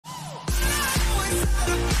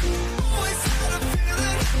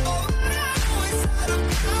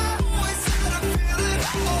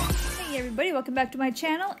Hey everybody, welcome back to my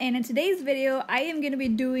channel, and in today's video I am going to be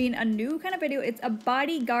doing a new kind of video. It's a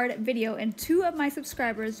bodyguard video, and two of my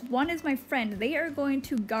subscribers, one is my friend, they are going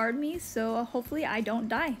to guard me, so hopefully I don't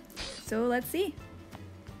die. So let's see.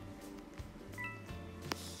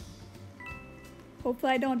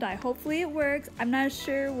 Hopefully I don't die. Hopefully it works. I'm not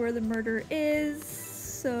sure where the murder is,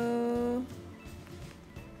 so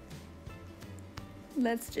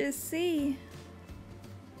let's just see.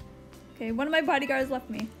 Okay, one of my bodyguards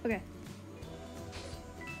left me. Okay.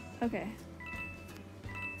 Okay.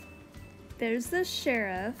 There's the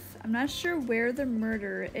sheriff. I'm not sure where the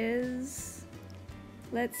murderer is.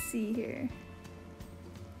 Let's see here.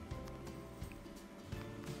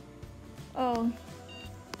 Oh.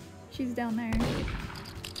 She's down there.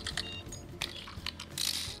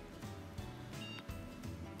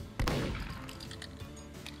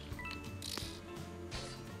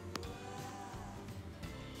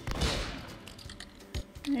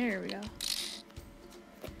 There we go.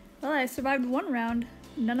 Well, I survived one round.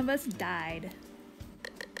 None of us died.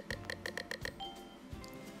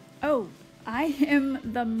 Oh, I am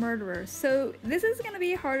the murderer. So this is gonna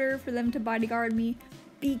be harder for them to bodyguard me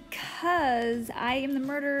because I am the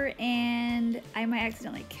murderer and I might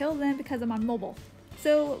accidentally kill them because I'm on mobile.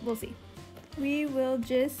 So we'll see. We will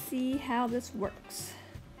just see how this works.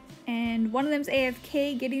 And one of them's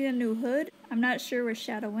AFK getting a new hood. I'm not sure where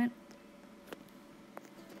Shadow went.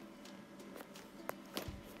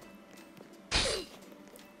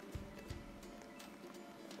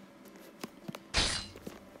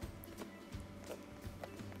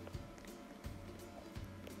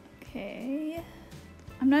 Okay.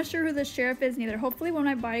 I'm not sure who the sheriff is neither. Hopefully one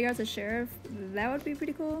of my bodyguards is a sheriff. That would be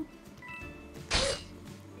pretty cool.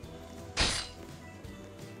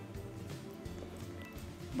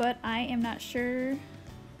 But I am not sure.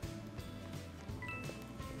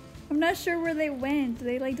 I'm not sure where they went.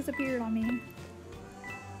 They like disappeared on me.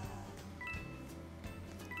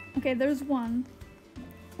 Okay, there's one.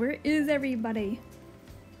 Where is everybody?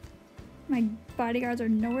 My bodyguards are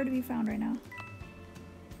nowhere to be found right now.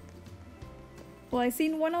 Well, I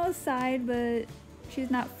seen one on the side, but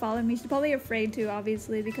she's not following me. She's probably afraid to,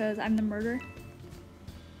 obviously, because I'm the murderer.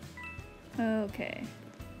 Okay.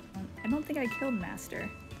 I don't think I killed Master.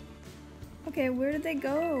 Okay, where did they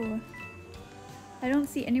go? I don't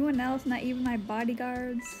see anyone else, not even my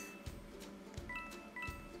bodyguards.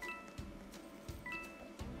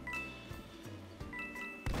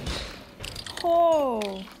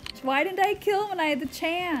 Oh! Why didn't I kill him when I had the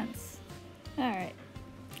chance? Alright.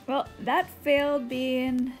 Well, that failed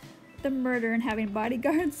being the murderer and having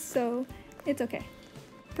bodyguards, so it's okay.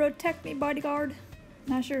 Protect me, bodyguard.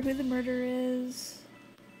 Not sure who the murderer is.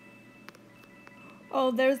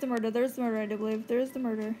 Oh, there's the murder. There's the murder, I do believe. There's the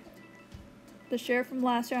murder. The sheriff from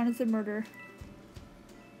last round is the murderer.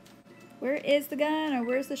 Where is the gun? Or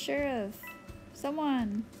where's the sheriff?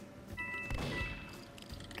 Someone.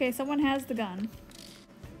 Okay, someone has the gun.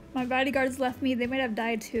 My bodyguards left me. They might have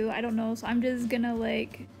died too. I don't know. So I'm just gonna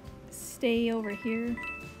like stay over here.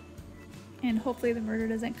 And hopefully the murderer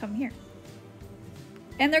doesn't come here.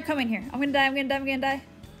 And they're coming here. I'm gonna die. I'm gonna die. I'm gonna die.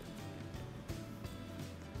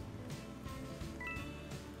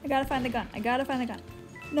 I gotta find the gun. I gotta find the gun.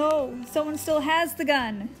 No, someone still has the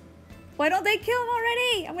gun. Why don't they kill him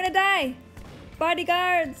already? I'm gonna die.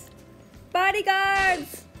 Bodyguards.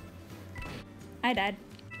 Bodyguards. I died.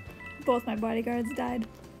 Both my bodyguards died.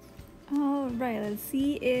 Alright, let's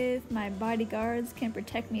see if my bodyguards can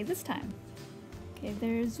protect me this time. Okay,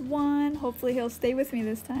 there's one. Hopefully he'll stay with me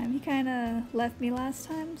this time. He kinda left me last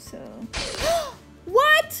time, so...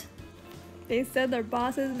 What?! They said their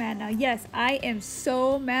boss is mad now. Yes, I am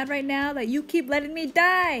so mad right now that you keep letting me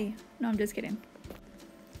die! No, I'm just kidding.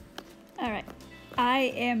 Alright.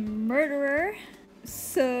 I am murderer.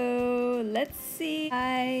 So, let's see if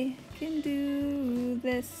I can do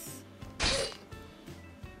this.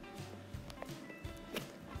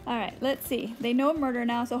 Alright, let's see. They know I'm murder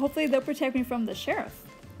now, so hopefully they'll protect me from the sheriff.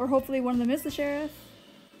 Or hopefully one of them is the sheriff.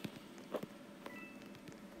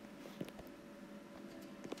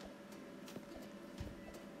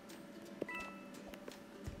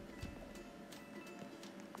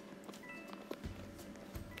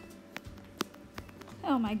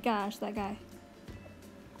 Oh my gosh, that guy.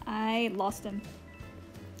 I lost him.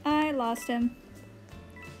 I lost him.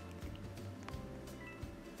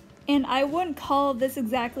 And I wouldn't call this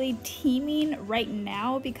exactly teaming right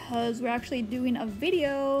now because we're actually doing a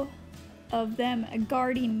video of them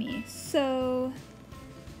guarding me. So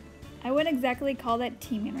I wouldn't exactly call that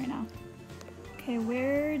teaming right now. Okay,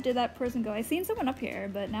 where did that person go? I seen someone up here,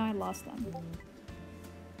 but now I lost them.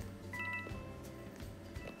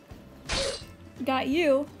 Got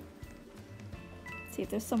you. Let's see if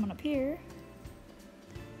there's someone up here.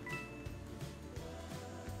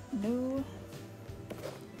 No.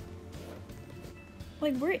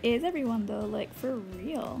 Like, where is everyone though? Like, for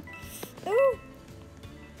real. Ooh!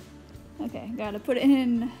 Okay, gotta put it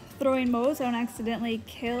in throwing mode so I don't accidentally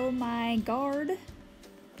kill my guard.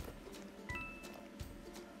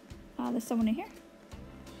 There's someone in here.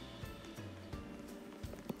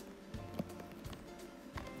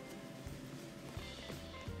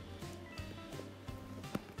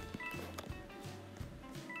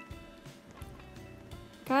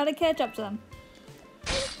 Gotta catch up to them.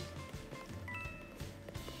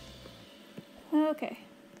 Okay.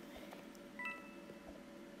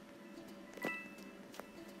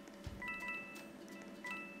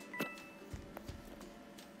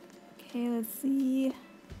 Okay, let's see.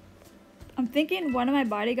 I'm thinking one of my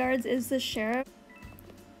bodyguards is the sheriff.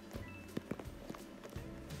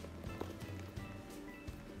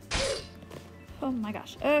 Oh my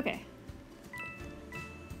gosh. Okay.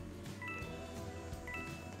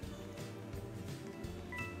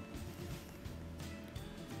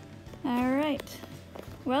 Alright.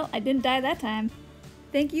 Well, I didn't die that time.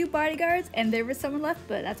 Thank you, bodyguards, and there was someone left,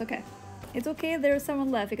 but that's okay. It's okay there was someone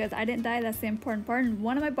left because I didn't die, that's the important part, and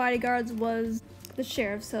one of my bodyguards was the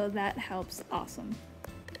sheriff, so that helps. Awesome.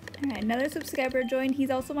 Alright, another subscriber joined. He's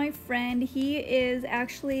also my friend. He is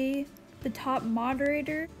actually the top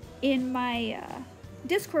moderator in my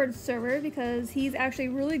Discord server because he's actually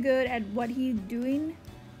really good at what he's doing,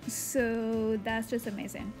 so that's just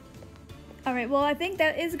amazing. Alright, well, I think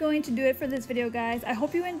that is going to do it for this video, guys. I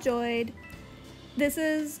hope you enjoyed. This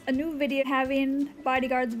is a new video having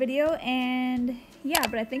bodyguards video, and yeah,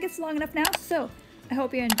 but I think it's long enough now, so I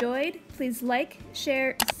hope you enjoyed. Please like,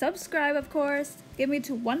 share, subscribe, of course. Give me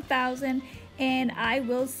to 1,000, and I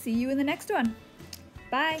will see you in the next one.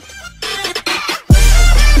 Bye!